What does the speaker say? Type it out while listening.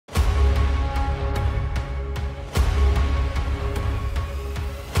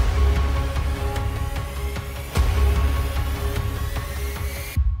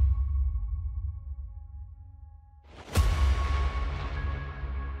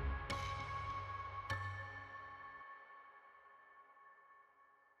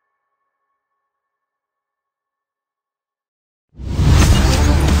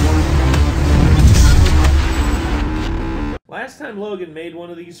time Logan made one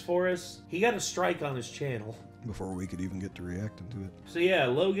of these for us, he got a strike on his channel. Before we could even get to react into it. So yeah,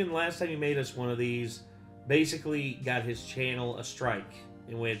 Logan, last time he made us one of these, basically got his channel a strike,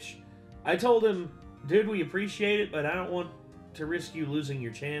 in which I told him, dude, we appreciate it, but I don't want to risk you losing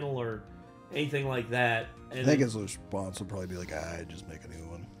your channel or anything like that. And I think his response would probably be like, just make a new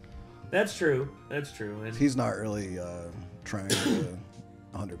one. That's true. That's true. And he's not really trying to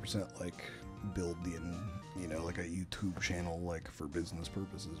 100% like build the, you know, like a YouTube channel like for business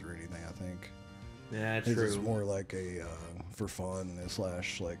purposes or anything, I think. Yeah, true. It's more like a for fun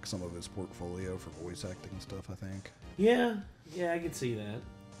 / like some of his portfolio for voice acting and stuff, I think. Yeah, I could see that.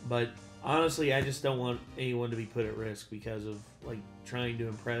 But honestly, I just don't want anyone to be put at risk because of like trying to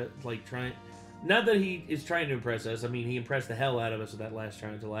impress, not that he is trying to impress us. I mean, he impressed the hell out of us with that last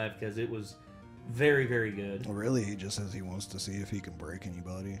Trying to Laugh because it was very, very good. Well, really, he just says he wants to see if he can break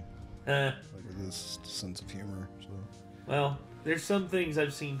anybody. Like with his sense of humor. So. Well, there's some things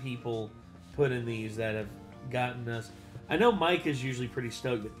I've seen people put in these that have gotten us. I know Mike is usually pretty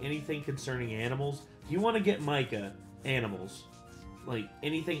stoked, but anything concerning animals, if you want to get Micah animals, like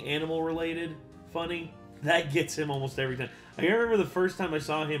anything animal related, funny, that gets him almost every time. I remember the first time I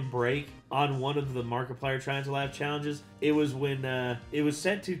saw him break on one of the Markiplier Trying to Laugh challenges. It was when it was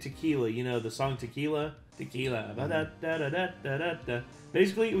set to Tequila, you know, the song Tequila.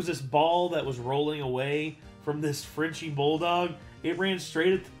 Basically, it was this ball that was rolling away from this Frenchie bulldog. It ran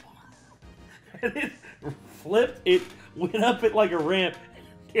straight at the and it flipped. It went up it like a ramp,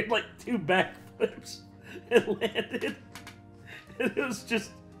 did like 2 backflips, and landed. And it was just,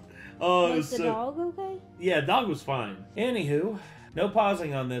 was the dog okay? Yeah, dog was fine. Anywho, no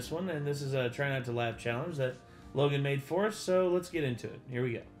pausing on this one, and this is a Try Not to Laugh challenge that Logan made for us, so let's get into it. Here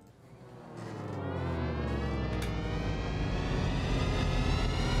we go.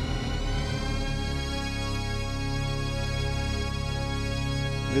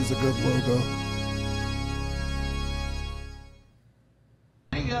 It is a good logo.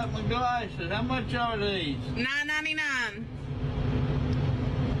 I got my glasses. How much are these? $9.99.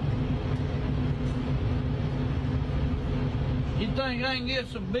 You think I can get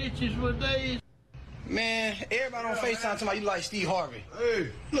some bitches with these? Man, everybody on FaceTime talking about you like Steve Harvey.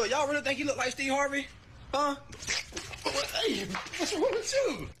 Hey. Look, y'all really think you look like Steve Harvey? Huh? Hey, what's wrong with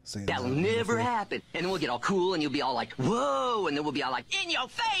you? That'll never happen. And then we'll get all cool and you'll be all like, whoa, and then we'll be all like, in your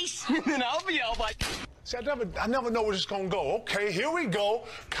face. And then I'll be all like... See, I never know where it's gonna go. Okay, here we go.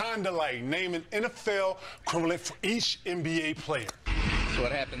 Kinda like naming NFL equivalent for each NBA player. That's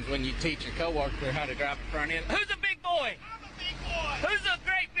what happens when you teach a coworker how to drop a front end. Who's a big boy? I'm a big boy. Who's a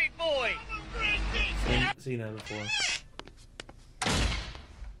great big boy? I'm a great big boy. Seen that before.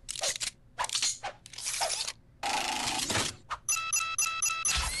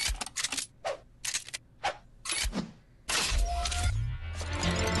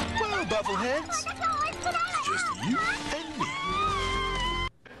 Bubbleheads. Just you and me.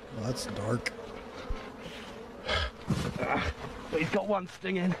 Well, that's dark. He's got one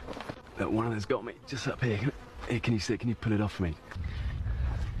stinging. That one has got me just up here. Here, can you see? Can you pull it off for me?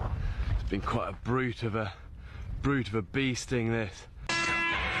 It's been quite a brute of a bee sting, this.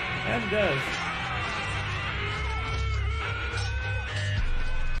 And it does.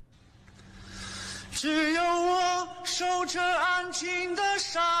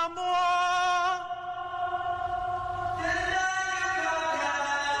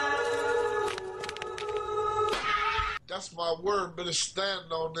 That's my word, better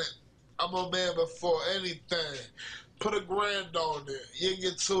stand on it. I'm a man before anything. Put $1 grand on it. You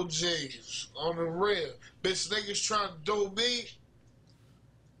get 2 G's on the real. Bitch, niggas trying to do me.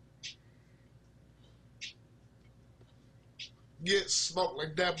 Get smoked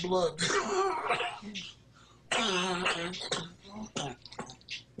like that blood.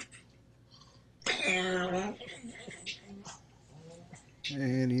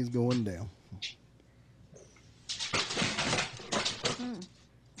 And he's going down.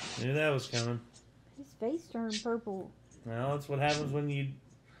 Knew that was coming. His face turned purple. Well, that's what happens when you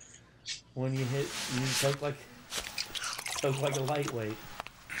choke like a lightweight.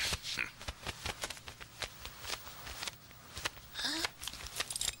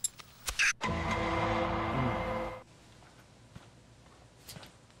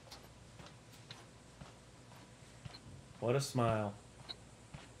 What a smile.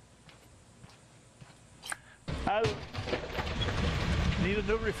 Need a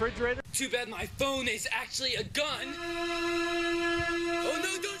new refrigerator? Too bad my phone is actually a gun. Oh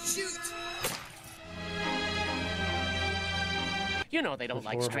no, don't shoot! You know they don't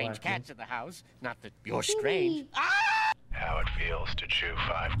like strange cats in the house. Not that you're strange. How it feels to chew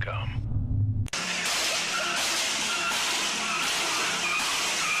 5 gum.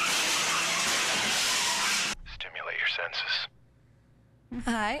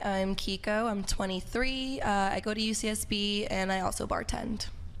 Hi, I'm Kiko. I'm 23. I go to UCSB and I also bartend.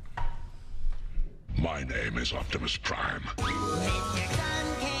 My name is Optimus Prime. Mr.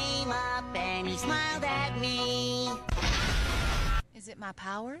 Sun came up and he smiled at me. Is it my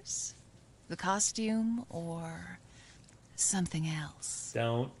powers, the costume, or something else?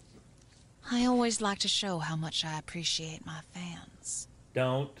 Don't. I always like to show how much I appreciate my fans.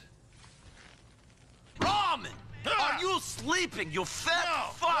 Don't. Ramen! Are you sleeping, you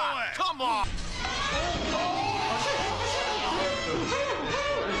fat fuck? Come on!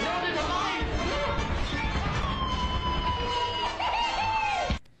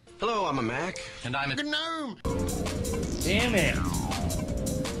 Hello, I'm a Mac. And I'm a gnome. Damn it.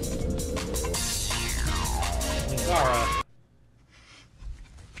 Gara.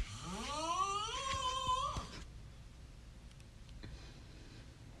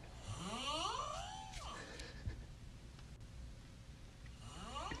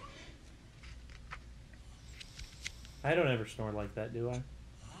 I don't ever snore like that, do I?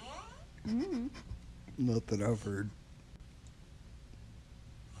 Not that I've heard.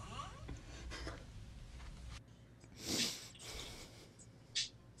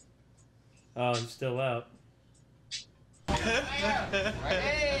 Oh, he's still out.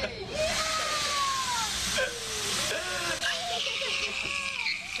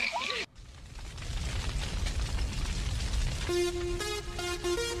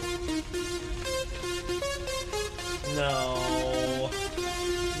 No.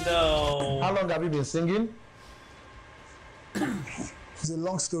 No. How long have you been singing? It's a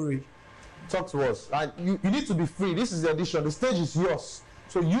long story. Talk to us. You need to be free. This is the audition. The stage is yours.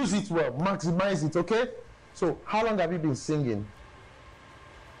 So use it well. Maximize it, okay? So how long have you been singing?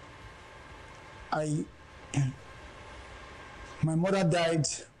 My mother died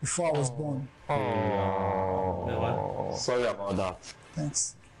before I was born. Oh. Sorry about that.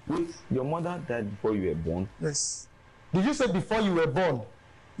 Thanks. Wait, your mother died before you were born? Yes. Did you say before you were born?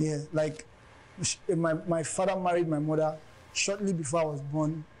 Yeah, like my father married my mother shortly before I was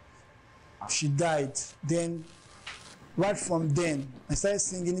born. She died. Then, right from then, I started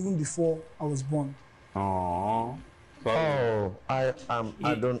singing even before I was born. Oh. Oh, I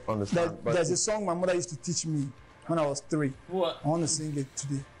don't understand. There's a song my mother used to teach me when I was 3. What? I want to sing it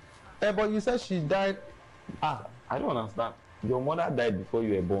today. Hey, but you said she died. I don't understand. Your mother died before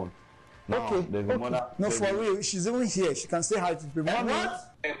you were born. Now, Okay. There's a mother. No, for real. She's even here. She can say hi to people. Mommy.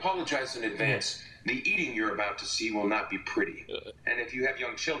 I apologize in advance. The eating you're about to see will not be pretty. And if you have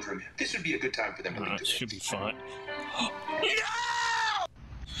young children, this would be a good time for them to leave today. Should be fun.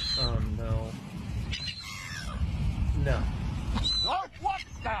 Oh no. No. What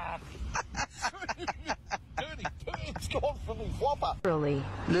the? Dirty pigs going for me, whopper. Literally.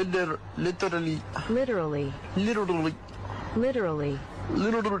 Literally. Literally. Literally. Literally.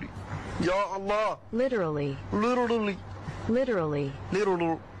 Literally. Ya Allah. Literally. Literally. Literally.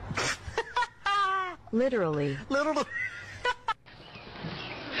 Literally. Literally. Literally.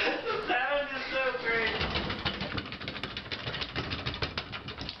 That was just so great.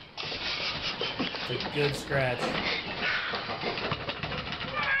 It's a good scratch.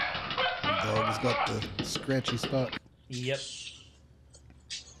 The dog's got the scratchy spot. Yep.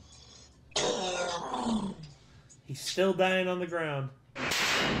 He's still dying on the ground.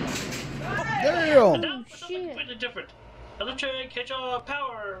 Damn! Now for something completely different. Electric hedgehog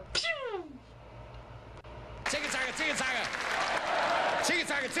power. Pew! Ticket tiger, ticket tiger. Ticket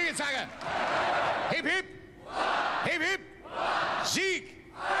tiger, ticket tiger. Hip hip. Hip hip. Sieg.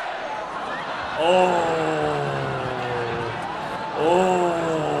 Oh.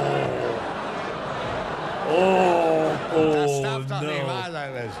 Das darf doch nicht no. wahr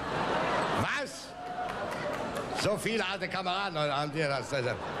sein, Mensch. Was? So viele alte Kameraden haben dir das.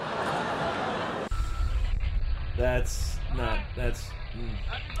 That's not. That's.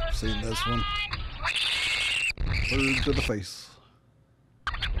 Seen this one. Bird to the face.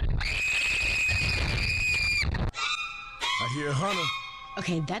 I hear Hunter.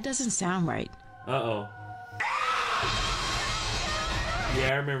 Okay, that doesn't sound right. Uh-oh.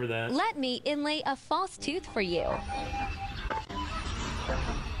 Yeah, I remember that. Let me inlay a false tooth for you.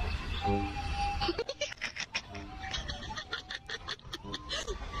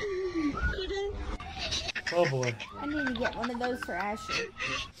 Oh boy. I need to get one of those for Asher.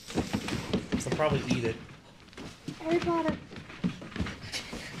 I'll probably eat it. Harry Potter.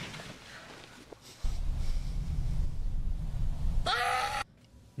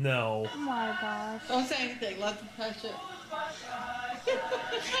 No. Oh my gosh. Don't say anything. Let them touch it.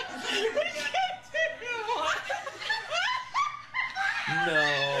 No.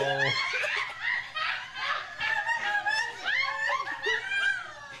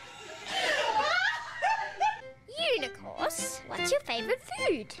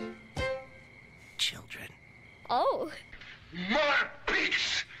 food. Children. Oh. More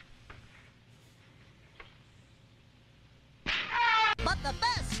peace! But the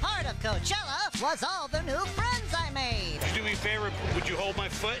best part of Coachella was all the new friends I made. Do me a favor, would you hold my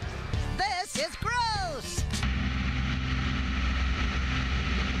foot? This is gross.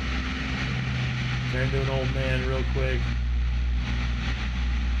 Turn to an old man real quick.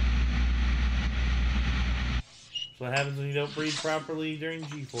 That's what happens when you don't breathe properly during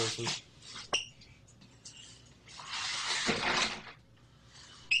G-forces.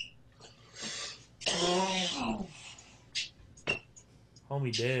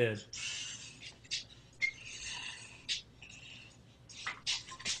 Homie dead.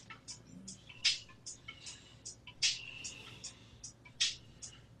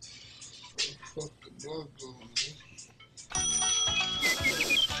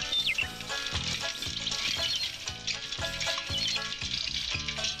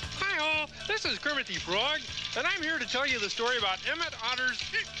 Hi all, this is Kermit the Frog, and I'm here to tell you the story about Emmett Otter's...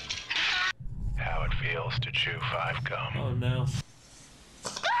 How it feels to chew 5 gum. Oh no.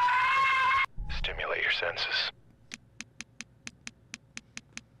 Stimulate your senses.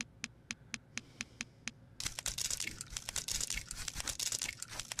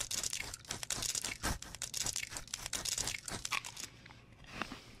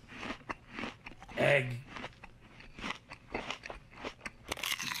 Egg.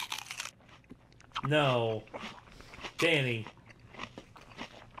 No. Danny.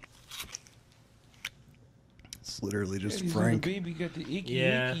 It's literally just Hey, Frank. The baby got the icky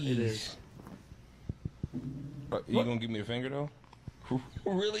Yeah, ickies. it is. You gonna give me the finger though?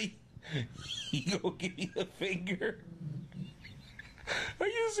 Really? You gonna give me the finger? Are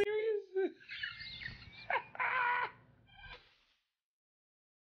you serious?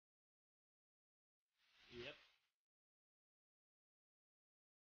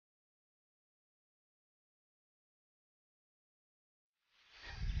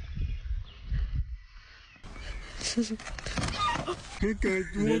 Hey guys,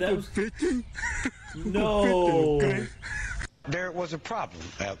 you Dude, want that a was- fitting? No. Okay? There was a problem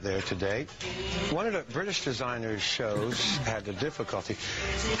out there today. One of the British designers' shows had the difficulty.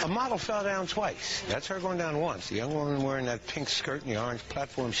 A model fell down twice. That's her going down once. The young woman wearing that pink skirt and the orange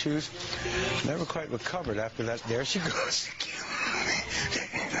platform shoes never quite recovered after that. There she goes.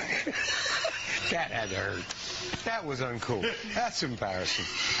 That had to hurt. That was uncool. That's embarrassing.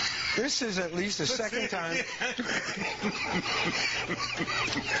 This is at least the second time.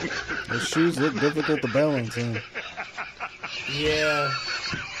 Those shoes look difficult to balance in. Yeah.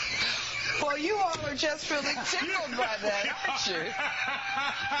 Well, you all are just really tickled by that, aren't you?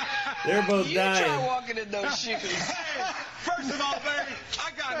 They're both You dying. try walking in those shoes. Hey, first of all, baby,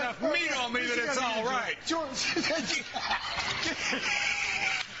 I got enough meat on me that it's all right.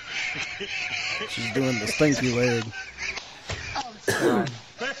 She's doing the stinky leg.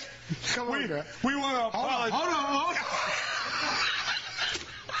 Come on, girl. We want to apologize. Hold on.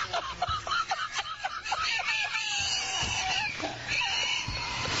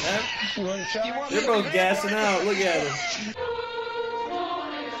 They're both gassing out. Look at them.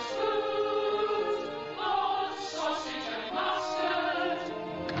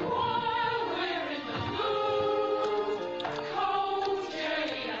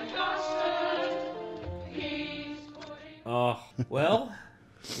 Oh, well,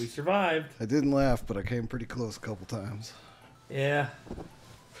 we survived. I didn't laugh, but I came pretty close a couple times. Yeah.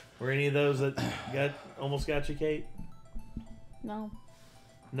 Were any of those that almost got you, Kate? No.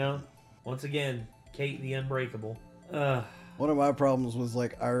 No. Once again, Kate the Unbreakable. One of my problems was,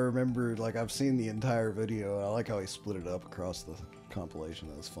 like, I remembered, like, I've seen the entire video, and I like how he split it up across the compilation.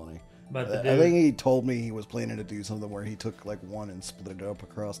 That was funny. But the I dude- think he told me he was planning to do something where he took, like, one and split it up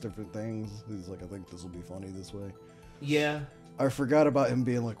across different things. He's like, I think this will be funny this way. Yeah. I forgot about him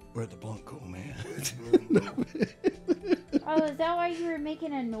being like, where'd the blunt go, man? Oh, is that why you were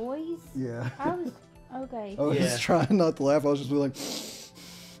making a noise? Yeah. I was okay. I was trying not to laugh. I was just like...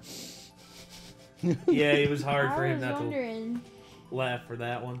 Yeah, it was hard for I him was not wondering. to laugh for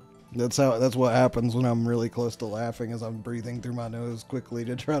that one. That's what happens when I'm really close to laughing, is I'm breathing through my nose quickly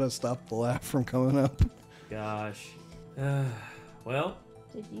to try to stop the laugh from coming up. Gosh. Well,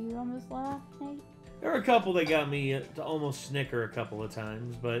 Did you almost laugh, Nate? there were a couple that got me to almost snicker a couple of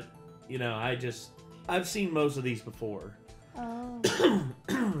times, but, you know, I've seen most of these before. Oh.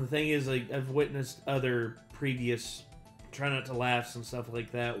 The thing is, like, I've witnessed other previous try not to laughs and stuff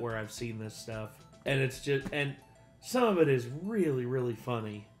like that where I've seen this stuff. And it's just, and some of it is really, really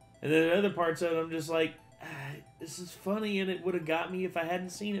funny. And then other parts of it, I'm just like, this is funny and it would have got me if I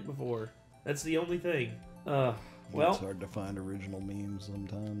hadn't seen it before. That's the only thing. Well, it's hard to find original memes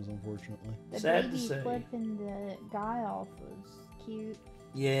sometimes, unfortunately. The sad to baby say. flipping the guy off was cute.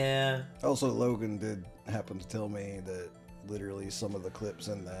 Yeah. Also, Logan did happen to tell me that literally some of the clips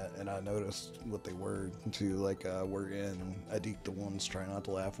in that, and I noticed what they were too, like we're in I Deek the Ones Try Not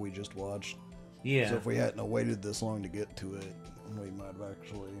to Laugh we just watched. Yeah. So if we hadn't waited this long to get to it, we might have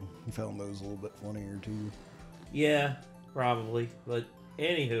actually found those a little bit funnier too. Yeah, probably. But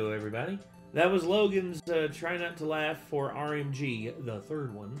anywho, everybody, that was Logan's Try Not to Laugh for RMG, the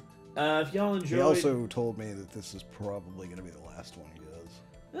third one. If y'all enjoyed... He also told me that this is probably going to be the last one he does.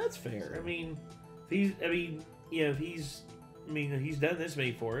 That's fair. I mean, he's done this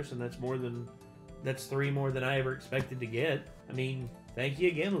many for us, and that's 3 more than I ever expected to get. I mean, thank you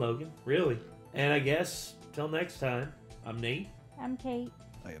again, Logan. Really. And I guess, till next time, I'm Nate. I'm Kate.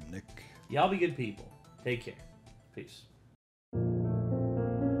 I am Nick. Y'all be good people. Take care. Peace.